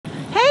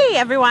Hey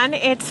everyone,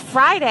 it's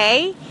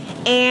Friday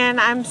and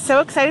I'm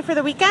so excited for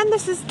the weekend.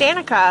 This is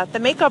Danica, the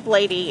makeup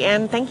lady,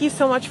 and thank you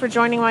so much for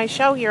joining my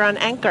show here on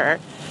Anchor.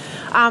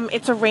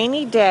 It's a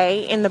rainy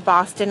day in the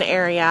Boston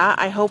area.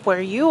 I hope where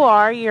you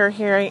are,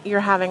 you're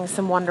having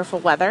some wonderful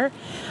weather.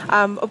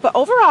 But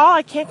overall,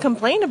 I can't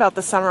complain about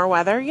the summer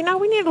weather. You know,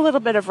 we need a little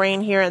bit of rain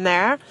here and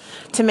there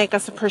to make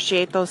us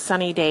appreciate those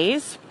sunny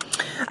days.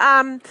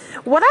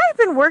 What I've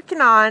been working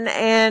on,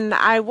 and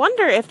I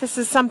wonder if this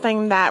is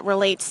something that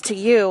relates to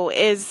you,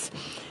 is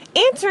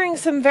answering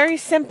some very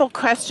simple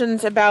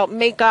questions about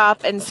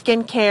makeup and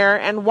skincare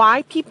and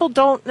why people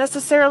don't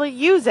necessarily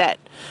use it.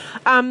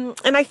 And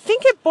I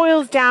think it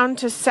boils down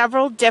to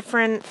several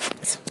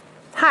different...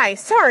 Hi,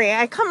 sorry,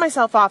 I cut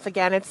myself off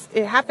again.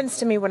 It happens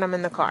to me when I'm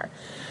in the car.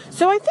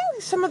 So I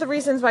think some of the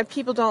reasons why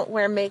people don't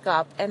wear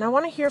makeup, and I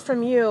want to hear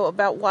from you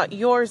about what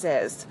yours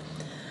is.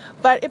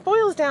 But it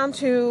boils down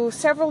to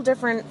several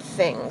different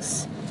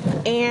things.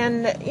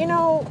 And, you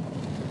know,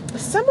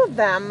 some of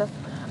them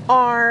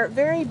are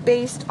very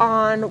based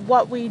on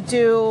what we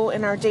do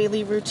in our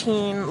daily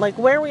routine, like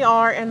where we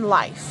are in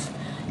life.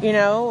 You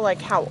know,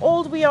 like how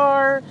old we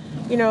are,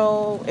 you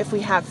know, if we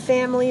have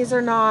families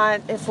or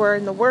not, if we're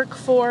in the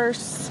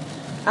workforce,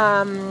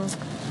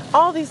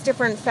 all these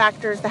different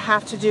factors that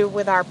have to do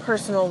with our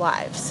personal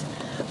lives.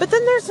 But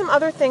then there's some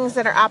other things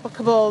that are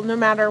applicable no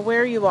matter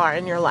where you are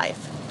in your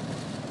life.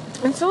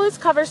 And so let's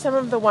cover some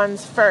of the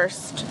ones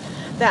first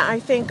that I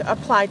think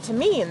applied to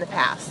me in the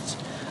past.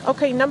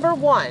 Okay, number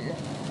one,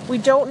 we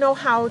don't know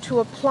how to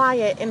apply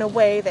it in a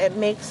way that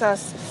makes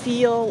us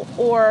feel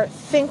or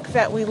think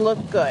that we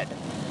look good.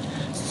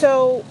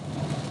 So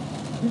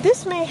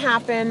this may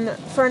happen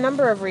for a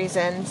number of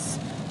reasons.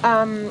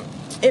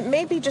 It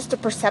may be just a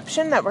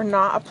perception that we're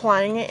not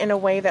applying it in a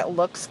way that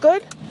looks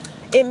good.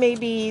 It may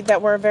be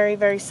that we're very,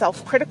 very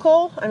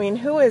self-critical. I mean,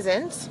 who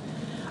isn't?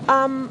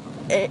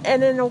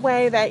 And in a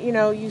way that, you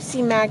know, you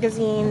see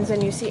magazines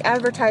and you see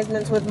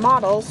advertisements with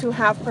models who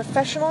have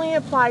professionally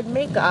applied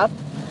makeup.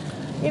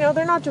 You know,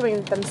 they're not doing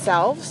it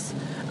themselves.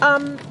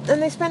 And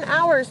they spend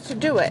hours to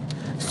do it.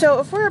 So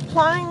if we're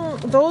applying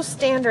those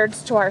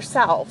standards to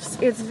ourselves,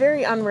 it's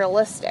very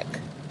unrealistic.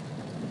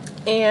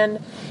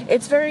 And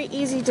it's very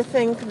easy to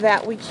think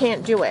that we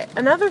can't do it.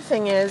 Another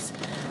thing is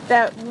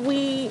that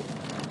we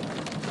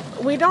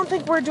don't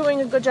think we're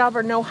doing a good job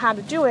or know how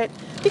to do it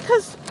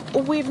because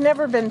we've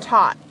never been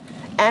taught.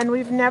 And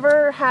we've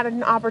never had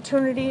an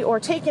opportunity or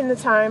taken the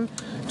time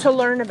to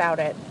learn about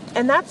it.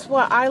 And that's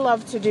what I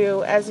love to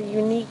do as a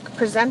unique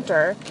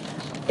presenter,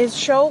 is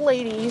show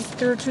ladies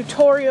through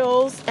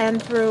tutorials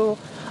and through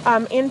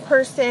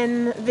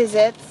in-person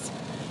visits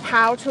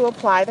how to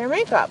apply their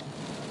makeup.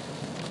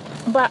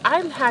 But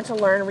I had to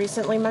learn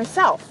recently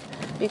myself,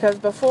 because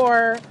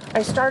before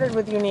I started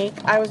with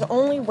Younique, I was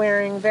only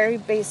wearing very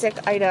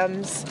basic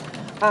items,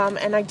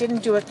 and I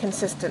didn't do it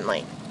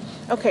consistently.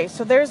 Okay,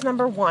 so there's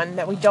number one,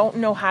 that we don't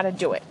know how to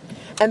do it.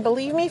 And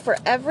believe me, for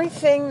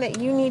everything that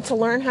you need to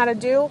learn how to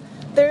do,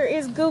 there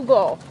is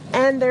Google,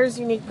 and there's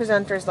unique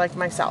presenters like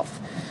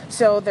myself.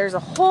 So there's a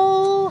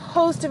whole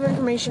host of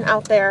information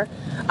out there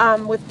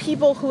with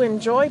people who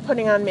enjoy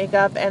putting on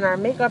makeup and are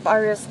makeup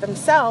artists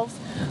themselves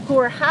who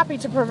are happy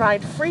to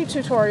provide free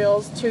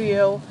tutorials to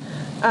you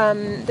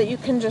that you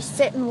can just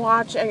sit and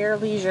watch at your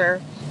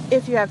leisure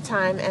if you have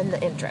time and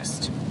the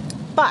interest.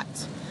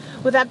 But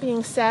with that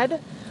being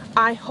said,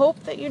 I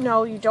hope that you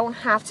know you don't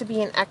have to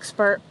be an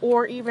expert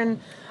or even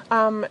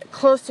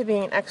close to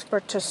being an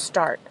expert to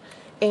start.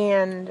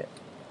 And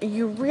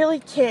you really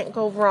can't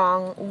go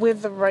wrong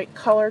with the right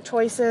color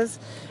choices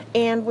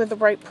and with the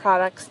right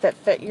products that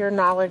fit your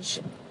knowledge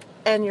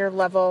and your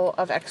level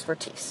of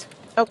expertise.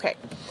 Okay,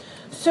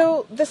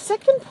 so the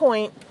second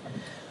point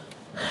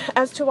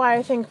as to why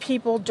I think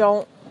people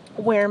don't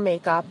wear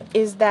makeup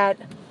is that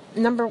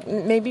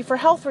maybe for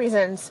health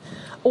reasons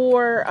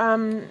or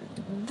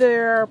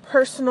their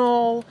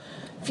personal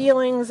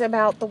feelings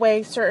about the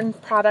way certain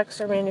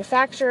products are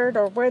manufactured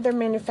or where they're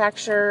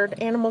manufactured,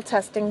 animal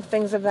testing,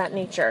 things of that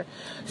nature.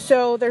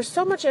 So there's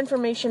so much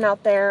information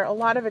out there, a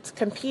lot of it's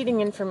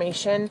competing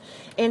information,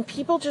 and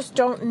people just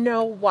don't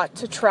know what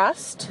to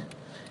trust,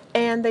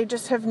 and they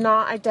just have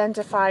not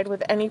identified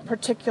with any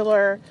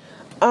particular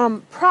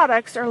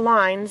products or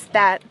lines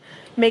that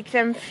make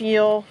them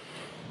feel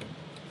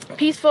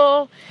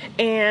peaceful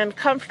and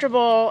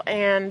comfortable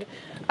and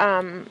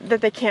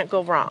that they can't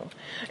go wrong.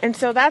 And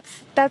so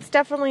that's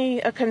definitely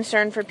a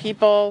concern for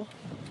people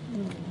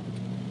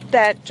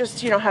that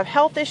just, you know, have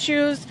health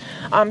issues,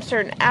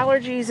 certain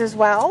allergies as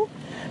well.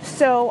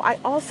 So I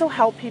also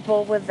help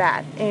people with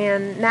that.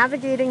 And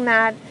navigating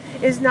that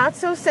is not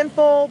so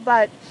simple,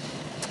 but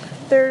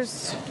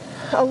there's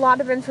a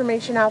lot of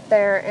information out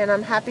there, and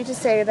I'm happy to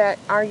say that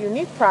our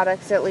Younique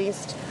products, at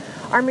least,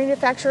 are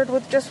manufactured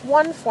with just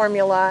one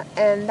formula,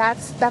 and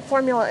that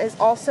formula is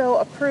also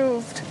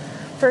approved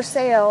for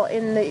sale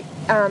in the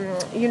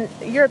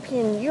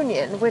European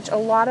Union, which a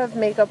lot of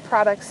makeup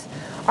products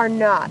are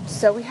not.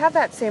 So we have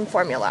that same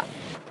formula.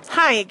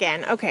 Hi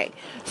again. Okay,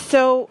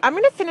 so I'm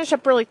going to finish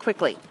up really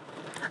quickly.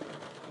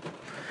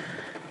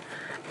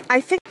 I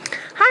think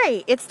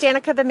Hi, it's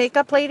Danica the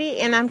Makeup Lady,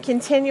 and I'm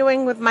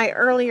continuing with my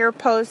earlier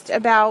post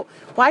about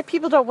why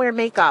people don't wear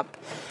makeup.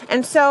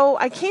 And so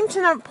I came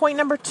to point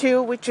number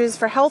 2, which is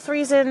for health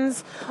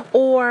reasons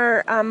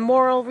or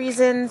moral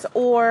reasons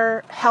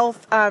or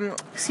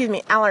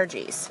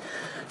allergies.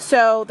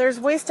 So there's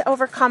ways to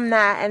overcome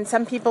that, and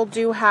some people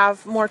do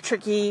have more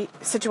tricky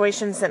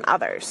situations than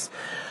others.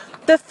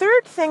 The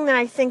third thing that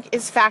I think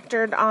is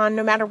factored on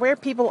no matter where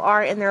people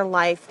are in their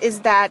life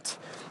is that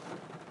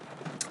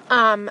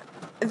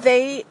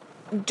they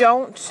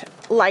don't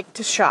like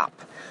to shop.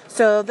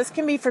 So this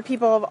can be for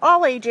people of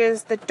all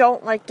ages that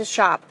don't like to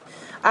shop.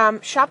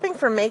 Shopping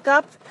for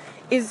makeup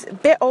is a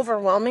bit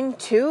overwhelming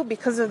too,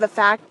 because of the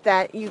fact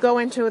that you go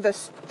into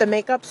the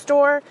makeup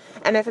store,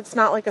 and if it's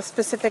not like a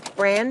specific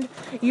brand,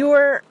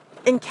 you're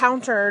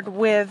encountered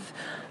with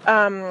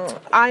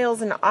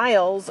aisles and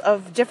aisles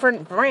of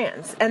different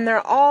brands, and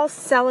they're all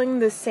selling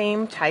the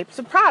same types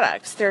of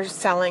products. They're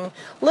selling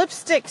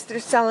lipsticks, they're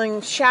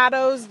selling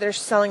shadows, they're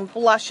selling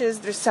blushes,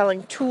 they're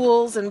selling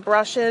tools and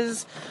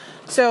brushes.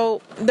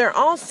 So they're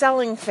all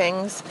selling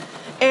things.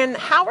 And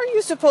how are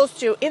you supposed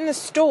to, in the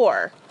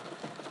store,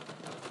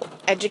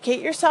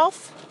 educate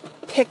yourself,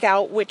 pick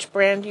out which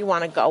brand you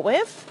want to go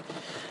with,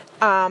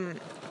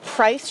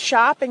 price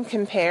shop and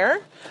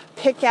compare,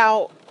 pick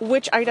out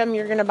which item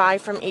you're going to buy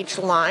from each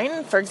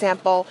line? For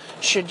example,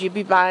 should you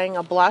be buying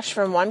a blush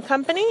from one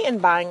company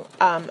and buying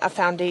a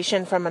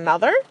foundation from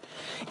another?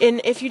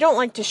 And if you don't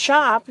like to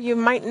shop, you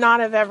might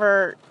not have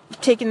ever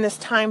taken this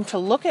time to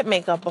look at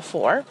makeup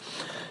before.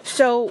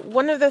 So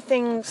one of the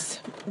things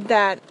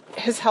that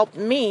has helped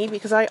me,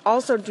 because I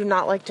also do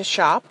not like to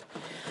shop,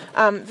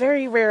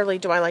 very rarely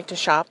do I like to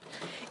shop,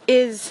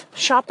 is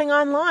shopping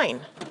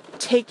online.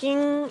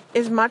 Taking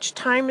as much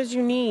time as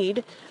you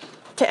need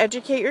to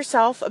educate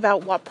yourself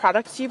about what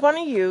products you want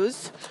to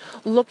use,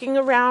 looking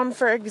around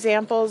for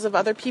examples of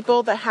other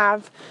people that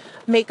have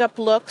makeup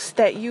looks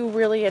that you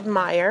really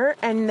admire,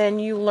 and then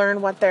you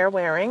learn what they're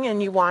wearing, and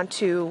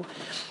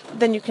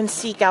then you can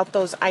seek out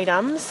those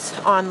items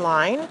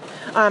online.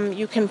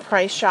 You can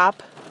price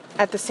shop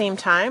at the same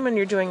time when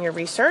you're doing your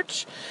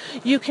research.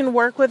 You can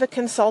work with a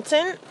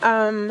consultant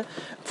from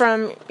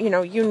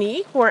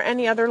Younique or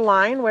any other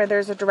line where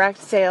there's a direct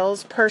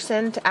sales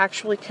person to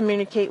actually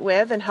communicate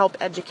with and help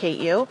educate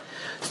you.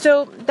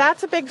 So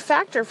that's a big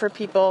factor for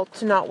people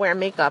to not wear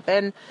makeup,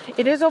 and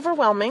it is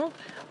overwhelming,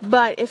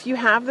 but if you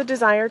have the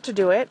desire to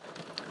do it,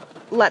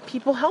 let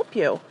people help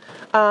you,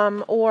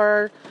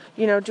 or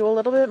do a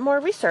little bit more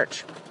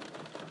research.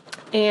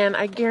 And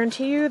I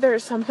guarantee you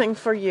there's something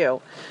for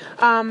you.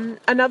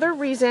 Another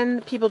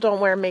reason people don't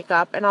wear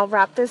makeup, and I'll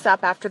wrap this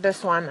up after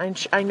this one,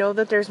 I know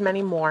that there's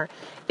many more,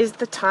 is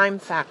the time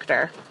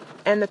factor.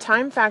 And the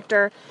time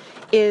factor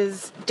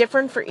is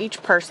different for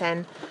each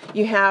person.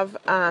 You have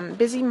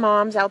busy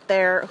moms out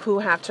there who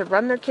have to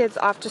run their kids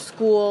off to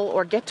school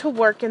or get to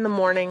work in the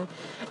morning,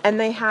 and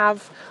they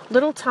have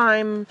little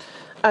time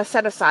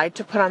set aside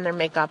to put on their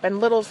makeup, and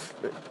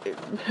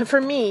for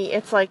me,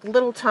 it's like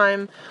little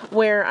time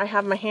where I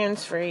have my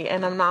hands free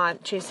and I'm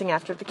not chasing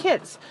after the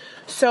kids.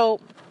 So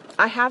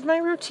I have my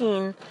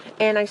routine,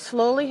 and I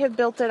slowly have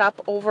built it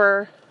up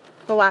over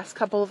the last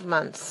couple of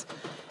months.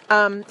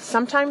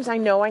 Sometimes I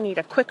know I need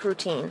a quick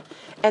routine,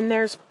 and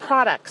there's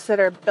products that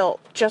are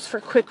built just for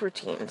quick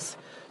routines.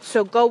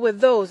 So go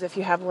with those if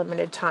you have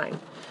limited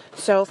time.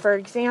 So for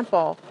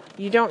example,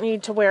 you don't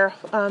need to wear,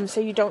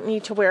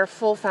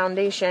 full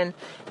foundation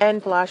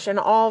and blush and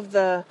all of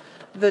the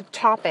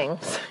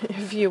toppings,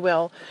 if you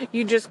will.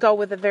 You just go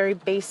with a very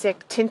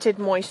basic tinted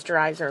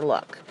moisturizer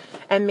look,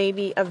 and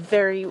maybe a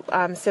very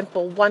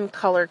simple one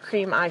color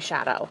cream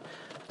eyeshadow.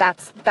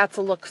 That's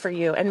a look for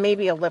you, and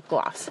maybe a lip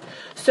gloss.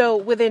 So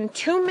within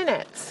 2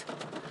 minutes,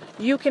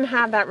 you can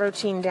have that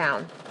routine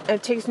down. And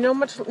it takes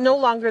no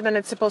longer than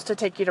it's supposed to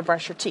take you to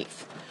brush your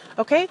teeth.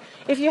 Okay?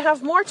 If you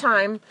have more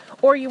time,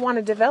 or you want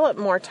to develop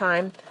more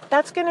time,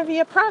 that's going to be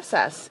a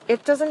process.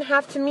 It doesn't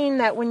have to mean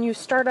that when you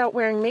start out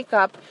wearing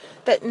makeup,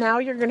 that now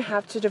you're going to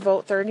have to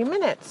devote 30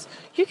 minutes.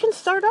 You can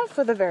start off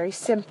with a very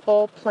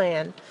simple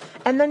plan,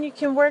 and then you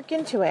can work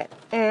into it,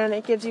 and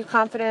it gives you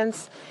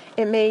confidence.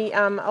 It may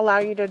allow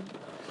you to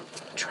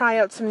try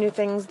out some new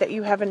things that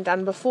you haven't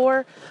done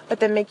before, but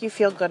then make you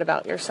feel good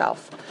about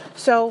yourself.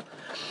 So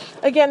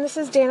again, this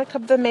is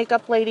Danica the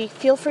Makeup Lady.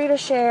 Feel free to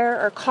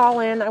share or call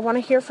in. I want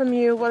to hear from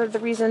you. What are the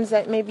reasons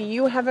that maybe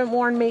you haven't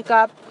worn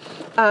makeup?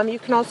 You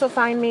can also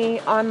find me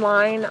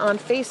online on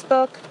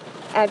Facebook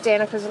at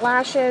Danica's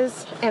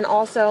Lashes, and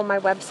also my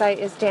website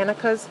is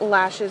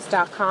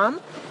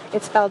danicaslashes.com.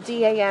 It's spelled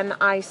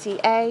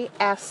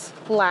DANICAS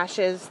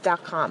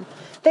lashes.com.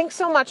 Thanks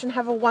so much, and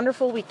have a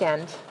wonderful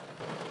weekend.